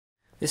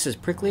This is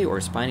prickly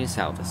or spiny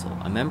sow thistle,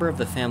 a member of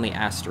the family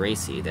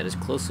Asteraceae that is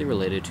closely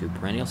related to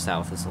perennial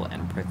sow thistle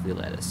and prickly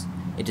lettuce.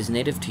 It is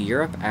native to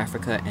Europe,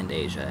 Africa, and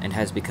Asia, and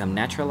has become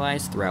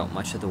naturalized throughout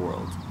much of the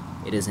world.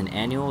 It is an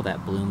annual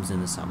that blooms in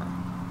the summer.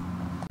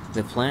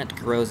 The plant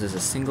grows as a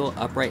single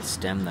upright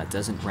stem that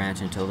doesn't branch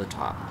until the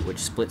top, which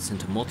splits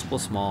into multiple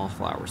small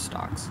flower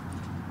stalks.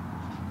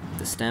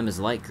 The stem is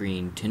light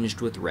green,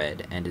 tinged with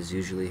red, and is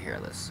usually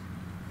hairless.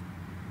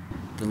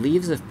 The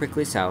leaves of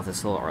prickly sow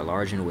thistle are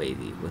large and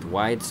wavy, with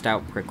wide,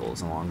 stout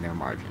prickles along their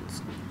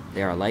margins.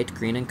 They are light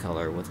green in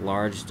color, with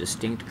large,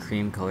 distinct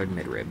cream-colored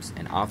midribs,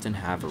 and often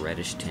have a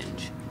reddish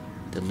tinge.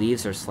 The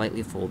leaves are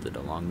slightly folded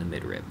along the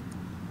midrib.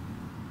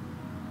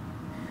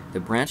 The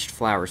branched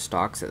flower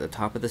stalks at the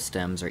top of the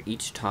stems are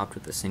each topped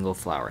with a single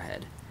flower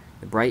head.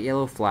 The bright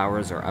yellow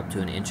flowers are up to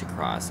an inch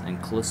across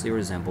and closely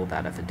resemble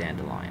that of a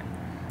dandelion.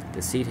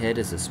 The seed head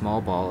is a small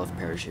ball of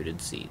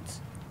parachuted seeds.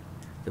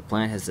 The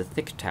plant has a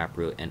thick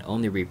taproot and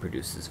only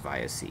reproduces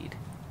via seed.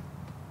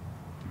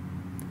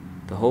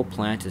 The whole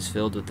plant is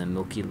filled with a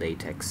milky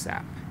latex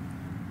sap.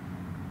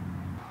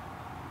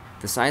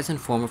 The size and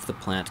form of the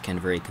plant can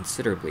vary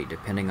considerably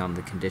depending on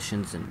the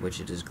conditions in which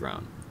it is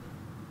grown.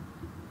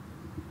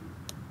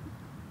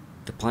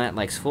 The plant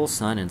likes full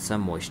sun and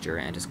some moisture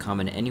and is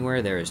common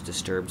anywhere there is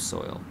disturbed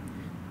soil.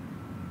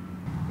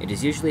 It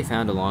is usually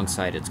found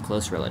alongside its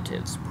close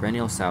relatives,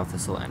 perennial sow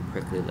thistle and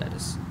prickly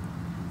lettuce.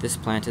 This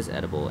plant is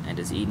edible and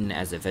is eaten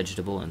as a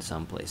vegetable in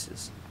some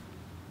places.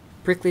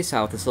 Prickly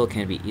sow thistle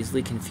can be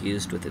easily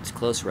confused with its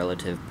close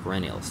relative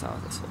perennial sow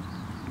thistle.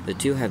 The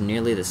two have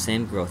nearly the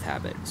same growth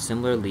habit,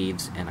 similar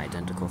leaves, and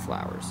identical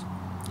flowers.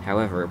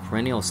 However,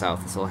 perennial sow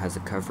thistle has a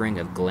covering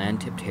of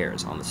gland-tipped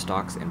hairs on the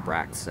stalks and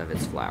bracts of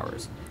its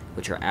flowers,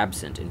 which are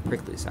absent in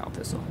prickly sow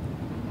thistle.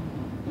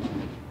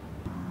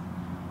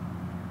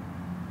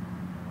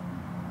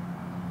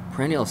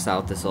 Perennial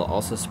sow thistle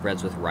also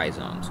spreads with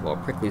rhizomes, while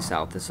prickly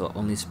sow thistle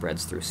only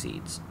spreads through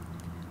seeds.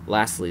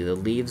 Lastly, the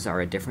leaves are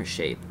a different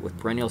shape, with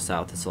perennial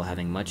sow thistle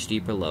having much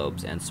deeper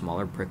lobes and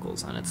smaller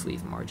prickles on its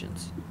leaf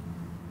margins.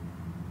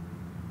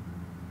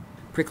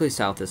 Prickly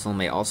sow thistle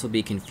may also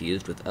be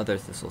confused with other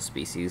thistle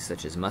species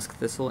such as musk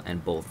thistle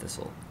and bull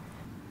thistle.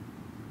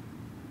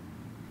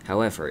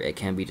 However, it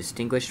can be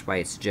distinguished by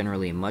its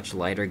generally much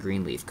lighter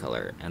green leaf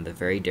color and the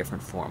very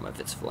different form of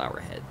its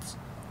flower heads.